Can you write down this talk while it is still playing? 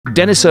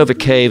Denisova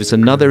caves,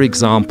 another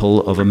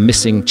example of a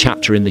missing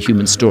chapter in the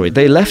human story.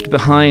 They left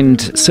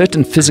behind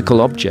certain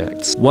physical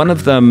objects. One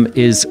of them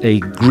is a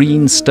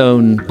green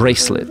stone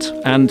bracelet,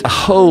 and a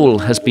hole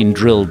has been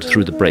drilled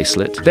through the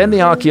bracelet. Then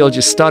the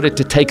archaeologists started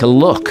to take a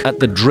look at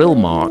the drill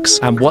marks,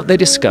 and what they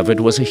discovered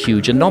was a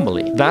huge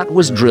anomaly. That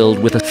was drilled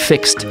with a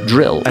fixed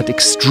drill at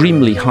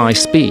extremely high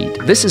speed.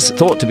 This is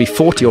thought to be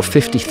 40 or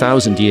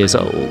 50,000 years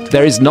old.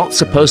 There is not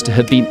supposed to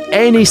have been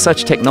any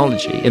such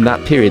technology in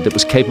that period that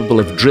was capable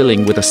of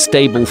drilling with a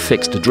stable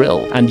fixed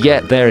drill, and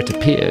yet there it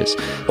appears.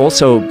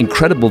 Also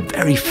incredible,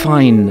 very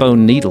fine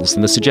bone needles,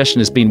 and the suggestion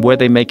has been, were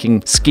they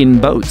making skin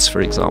boats,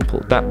 for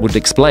example? That would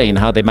explain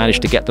how they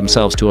managed to get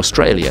themselves to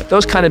Australia.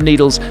 Those kind of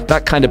needles,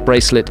 that kind of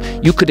bracelet,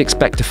 you could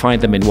expect to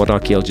find them in what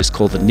archaeologists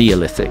call the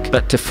Neolithic,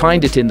 but to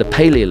find it in the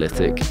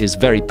Paleolithic is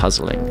very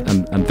puzzling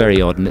and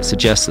very odd, and it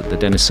suggests that the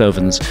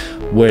Denisovans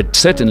were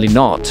certainly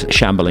not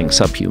shambling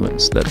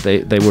subhumans,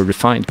 that they were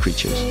refined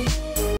creatures.